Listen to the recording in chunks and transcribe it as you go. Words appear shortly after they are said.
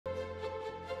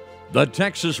The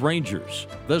Texas Rangers,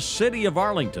 the City of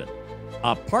Arlington,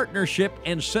 a partnership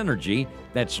and synergy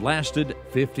that's lasted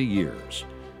 50 years,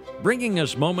 bringing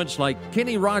us moments like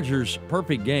Kenny Rogers'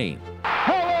 perfect game.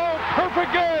 Hello,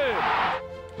 perfect game!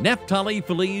 Neftali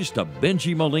Feliz to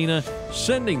Benji Molina,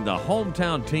 sending the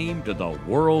hometown team to the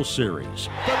World Series.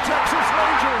 The Texas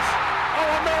Rangers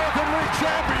are American League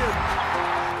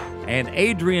champions! And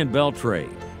Adrian Beltre,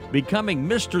 becoming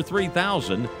Mr.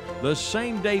 3000 the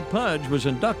same day Pudge was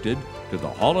inducted to the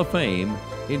Hall of Fame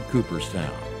in Cooperstown.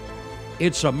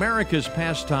 It's America's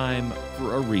pastime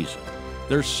for a reason.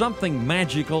 There's something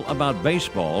magical about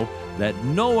baseball that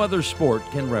no other sport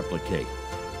can replicate.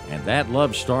 And that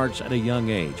love starts at a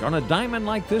young age. On a diamond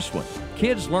like this one,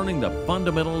 kids learning the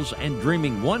fundamentals and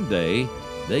dreaming one day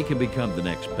they can become the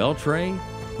next Beltre,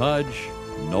 Pudge,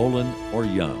 Nolan, or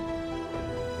Young.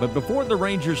 But before the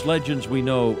Rangers legends we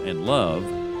know and love,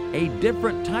 a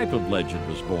different type of legend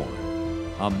was born.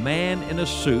 A man in a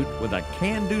suit with a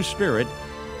can-do spirit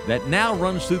that now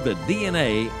runs through the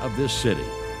DNA of this city.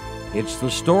 It's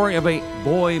the story of a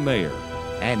boy mayor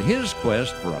and his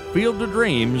quest for a field of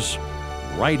dreams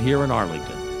right here in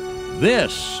Arlington.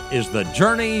 This is the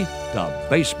journey to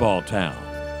Baseball Town.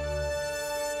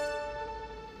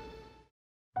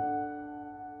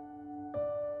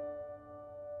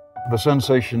 The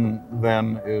sensation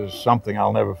then is something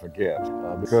I'll never forget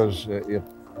because it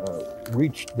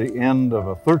reached the end of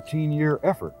a 13-year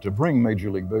effort to bring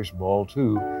Major League Baseball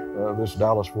to this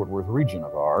Dallas-Fort Worth region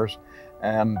of ours.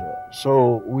 And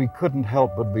so we couldn't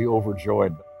help but be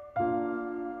overjoyed.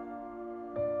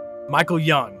 Michael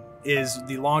Young is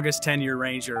the longest 10-year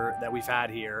Ranger that we've had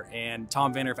here, and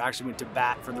Tom Vandergriff actually went to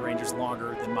bat for the Rangers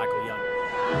longer than Michael Young.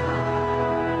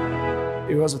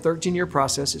 It was a 13-year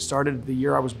process. It started the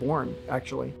year I was born,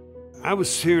 actually. I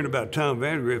was hearing about Tom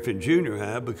Vandergriff in junior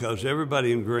high because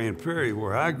everybody in Grand Prairie,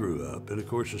 where I grew up, and of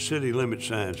course the city limit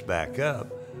signs back up,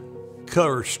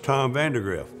 cursed Tom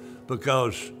Vandergriff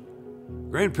because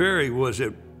Grand Prairie was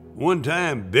at one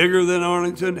time bigger than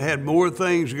Arlington, had more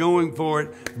things going for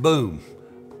it. Boom,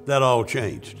 that all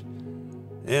changed.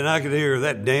 And I could hear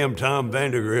that damn Tom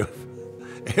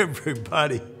Vandergriff.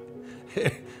 Everybody,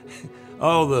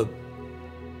 all the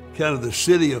kind of the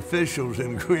city officials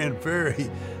in Grand Prairie,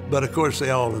 but of course they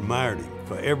all admired him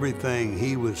for everything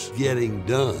he was getting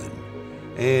done.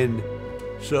 And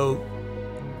so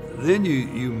then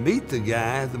you meet the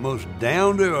guy, the most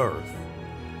down-to-earth,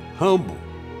 humble,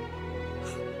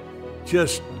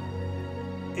 just,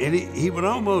 and he would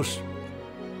almost,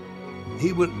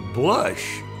 he would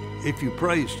blush if you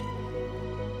praised him.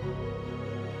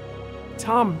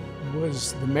 Tom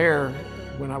was the mayor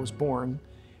when I was born,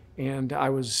 and I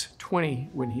was 20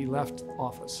 when he left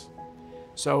office.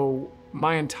 So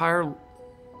my entire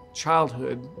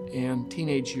childhood and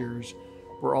teenage years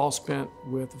were all spent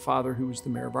with the father who was the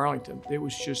mayor of Arlington. It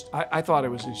was just, I thought it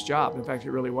was his job. In fact,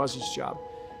 it really was his job.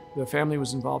 The family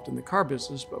was involved in the car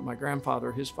business, but my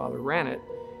grandfather, his father, ran it,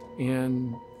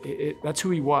 and that's who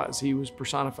he was. He was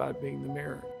personified being the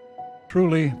mayor.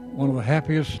 Truly, one of the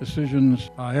happiest decisions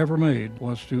I ever made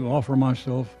was to offer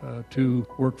myself to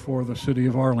work for the City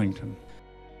of Arlington.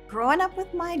 Growing up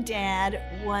with my dad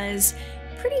was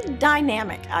pretty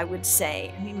dynamic, I would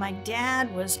say. I mean, my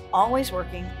dad was always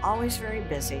working, always very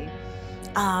busy.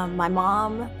 My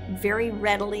mom very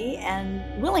readily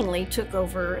and willingly took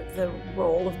over the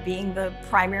role of being the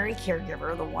primary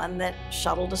caregiver, the one that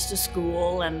shuttled us to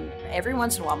school, and every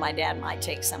once in a while my dad might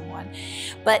take someone.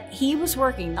 But he was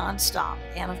working nonstop,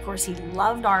 and of course he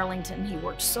loved Arlington. He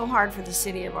worked so hard for the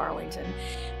City of Arlington,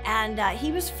 and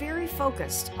he was very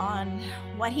focused on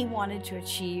what he wanted to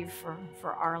achieve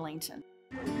for Arlington.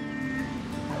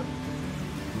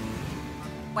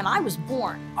 When I was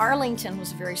born, Arlington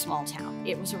was a very small town.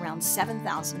 It was around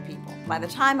 7,000 people. By the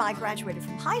time I graduated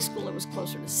from high school, it was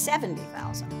closer to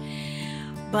 70,000.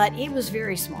 But it was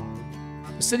very small.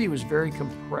 The city was very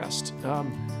compressed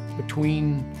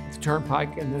between the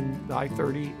Turnpike and then the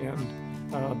I-30, and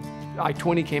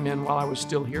I-20 came in while I was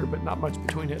still here, but not much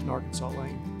between it and Arkansas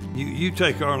Lane. You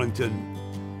take Arlington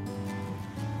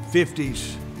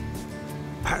 50s,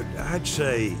 I'd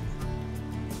say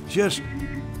just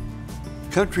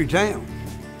country town.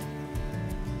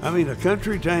 I mean, a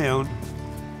country town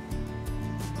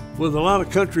with a lot of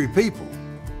country people.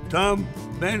 Tom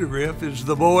Vandergriff is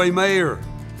the boy mayor.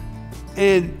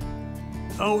 And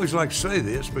I always like to say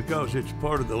this because it's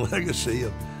part of the legacy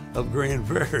of Grand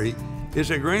Prairie, is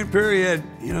that Grand Prairie had,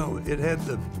 you know, it had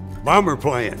the bomber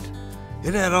plant.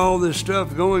 It had all this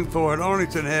stuff going for it.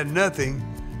 Arlington had nothing.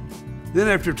 Then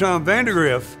after Tom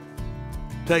Vandergriff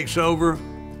takes over,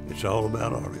 it's all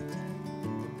about Arlington.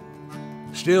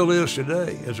 Still is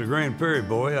today. As a Grand Prairie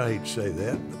boy, I hate to say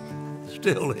that, but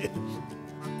still is.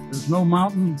 There's no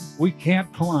mountain we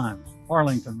can't climb.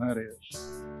 Arlington, that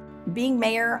is. Being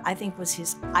mayor, I think, was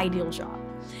his ideal job.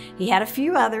 He had a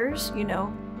few others,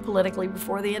 politically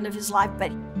before the end of his life,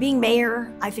 but being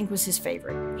mayor, I think, was his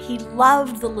favorite. He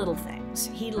loved the little things.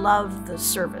 He loved the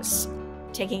service,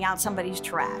 taking out somebody's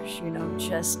trash,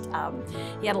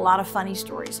 he had a lot of funny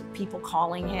stories of people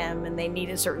calling him and they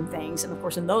needed certain things. And of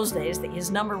course, in those days,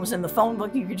 his number was in the phone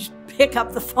book. You could just pick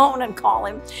up the phone and call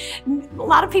him. A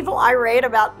lot of people irate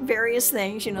about various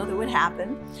things, that would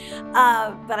happen.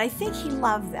 But I think he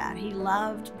loved that. He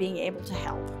loved being able to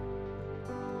help.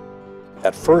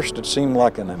 At first, it seemed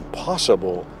like an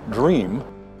impossible dream.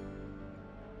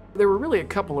 There were really a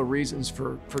couple of reasons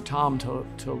for Tom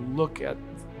to look at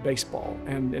baseball,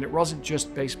 and it wasn't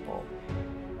just baseball.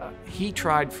 He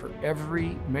tried for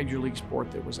every major league sport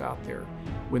that was out there.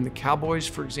 When the Cowboys,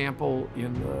 for example,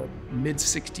 in the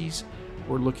mid-'60s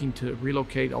were looking to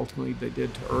relocate, ultimately they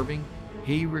did, to Irving,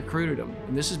 he recruited them.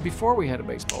 And this is before we had a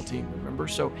baseball team, remember?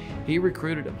 So he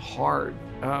recruited them hard.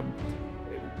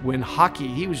 When hockey,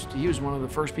 he was one of the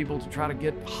first people to try to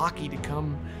get hockey to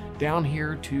come down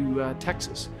here to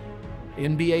Texas.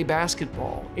 NBA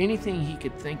basketball, anything he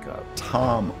could think of.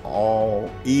 Tom,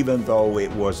 even though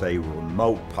it was a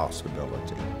remote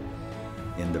possibility,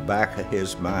 in the back of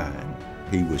his mind,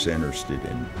 he was interested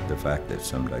in the fact that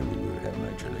someday we would have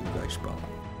Major League Baseball.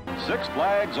 Six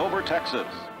Flags Over Texas.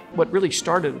 What really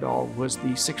started it all was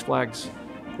the Six Flags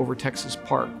Over Texas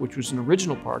Park, which was an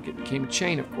original park. It became a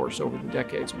chain, of course, over the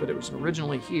decades, but it was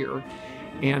originally here,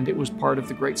 and it was part of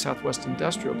the Great Southwest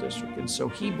Industrial District. And so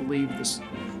he believed this.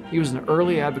 He was an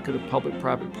early advocate of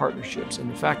public-private partnerships, and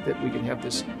the fact that we could have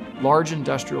this large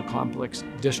industrial complex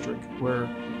district where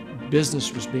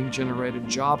business was being generated,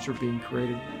 jobs were being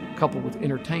created, coupled with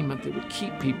entertainment that would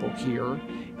keep people here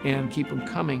and keep them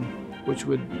coming, which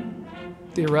would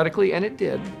theoretically, and it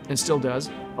did, and still does,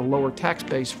 a lower tax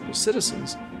base for the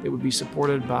citizens that would be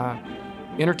supported by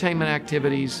entertainment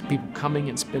activities, people coming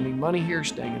and spending money here,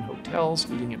 staying in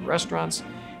hotels, eating in restaurants,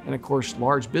 and of course,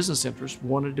 large business interests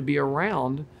wanted to be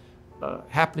around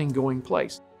happening, going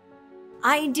place.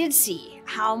 I did see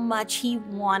how much he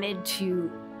wanted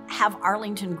to have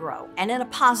Arlington grow, and in a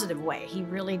positive way. He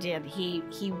really did. He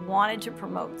wanted to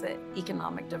promote the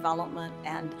economic development,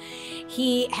 and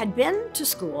he had been to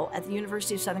school at the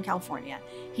University of Southern California.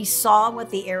 He saw what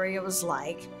the area was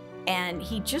like, and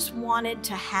he just wanted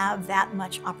to have that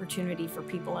much opportunity for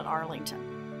people in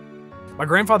Arlington. My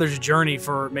grandfather's journey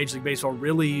for Major League Baseball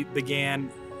really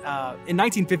began in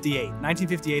 1958.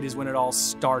 1958 is when it all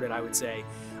started, I would say.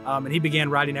 And he began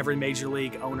riding every Major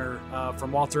League owner,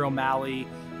 from Walter O'Malley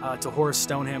to Horace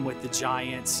Stoneham with the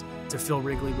Giants, to Phil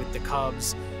Wrigley with the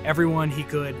Cubs. Everyone he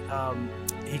could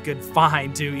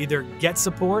find to either get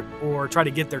support or try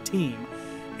to get their team.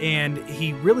 And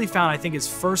he really found, I think, his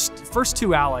first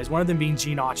two allies, one of them being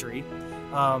Gene Autry,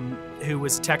 who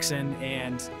was Texan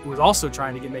and was also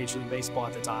trying to get Major League Baseball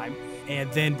at the time,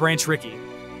 and then Branch Rickey.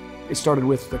 It started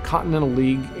with the Continental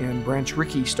League and Branch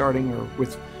Rickey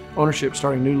with ownership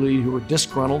starting a new league, who were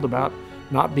disgruntled about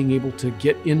not being able to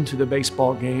get into the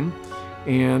baseball game.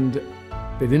 And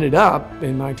it ended up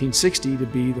in 1960 to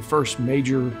be the first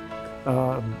major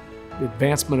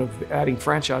advancement of adding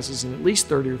franchises in at least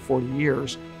 30 or 40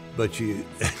 years. But you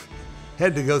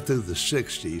had to go through the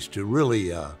 60s to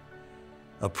really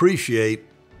appreciate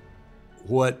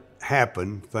what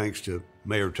happened, thanks to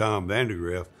Mayor Tom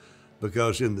Vandergriff,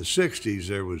 because in the 60s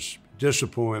there was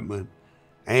disappointment,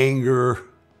 anger,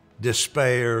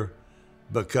 despair,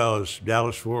 because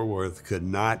Dallas-Fort Worth could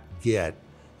not get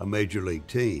a major league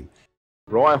team.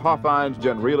 Roy Hoffines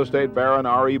and real estate baron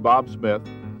R.E. Bob Smith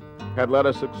had led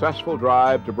a successful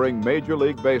drive to bring Major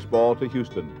League Baseball to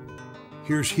Houston.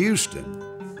 Here's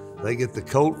Houston. They get the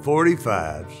Colt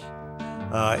 45s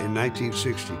in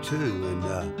 1962, and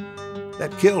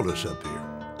that killed us up here.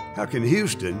 How can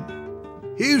Houston,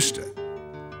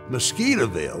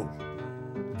 Mosquitoeville,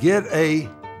 get a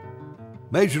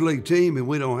major league team and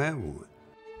we don't have one?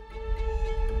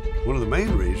 One of the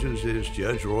main reasons is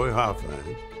Judge Roy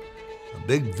Hoffines, a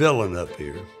big villain up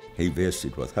here. He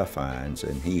visited with Huffines,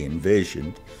 and he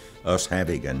envisioned us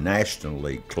having a National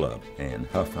League club, and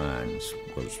Huffines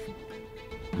was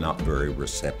not very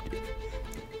receptive.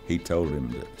 He told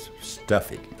him to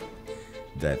stuff it,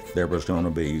 that there was going to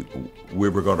be, we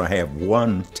were going to have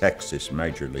one Texas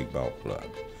Major League ball club,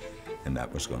 and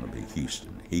that was going to be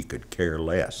Houston. He could care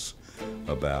less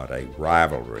about a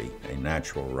rivalry, a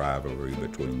natural rivalry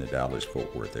between the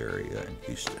Dallas-Fort Worth area and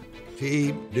Houston.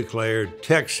 He declared,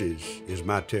 Texas is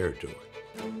my territory.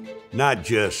 Not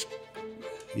just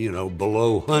you know,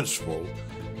 below Huntsville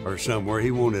or somewhere.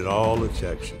 He wanted all of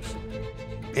Texas.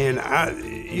 And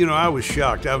I was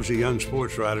shocked. I was a young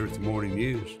sports writer at the Morning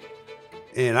News.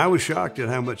 And I was shocked at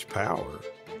how much power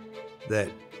that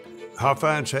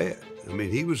Hoffines had. I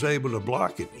mean, he was able to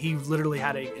block it. He literally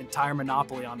had an entire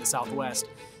monopoly on the Southwest.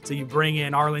 So you bring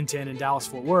in Arlington and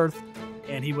Dallas-Fort Worth,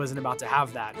 and he wasn't about to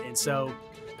have that. And so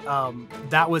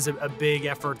that was a big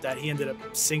effort that he ended up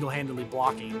single-handedly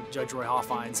blocking, Judge Roy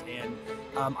Hoffines. And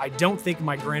I don't think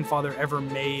my grandfather ever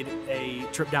made a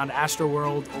trip down to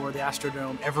Astroworld or the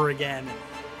Astrodome ever again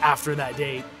after that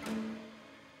date.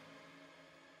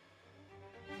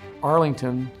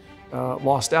 Arlington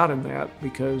lost out in that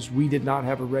because we did not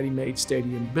have a ready-made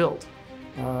stadium built.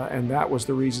 And that was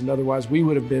the reason. Otherwise, we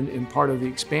would have been in part of the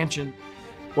expansion.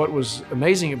 What was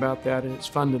amazing about that, and it's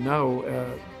fun to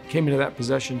know, came into that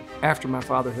possession after my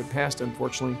father had passed,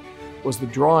 unfortunately, was the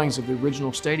drawings of the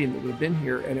original stadium that would have been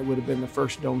here, and it would have been the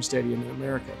first dome stadium in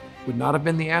America. It would not have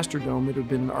been the Astrodome, it would have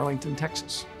been in Arlington,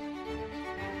 Texas.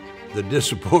 The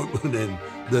disappointment and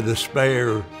the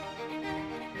despair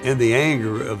and the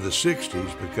anger of the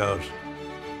 60s, because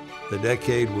the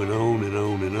decade went on and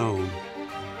on and on.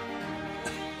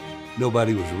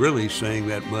 Nobody was really saying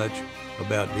that much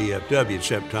about DFW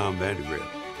except Tom Vandergriff,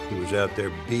 who was out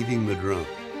there beating the drum,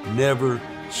 never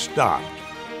stopped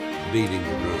beating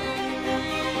the drum.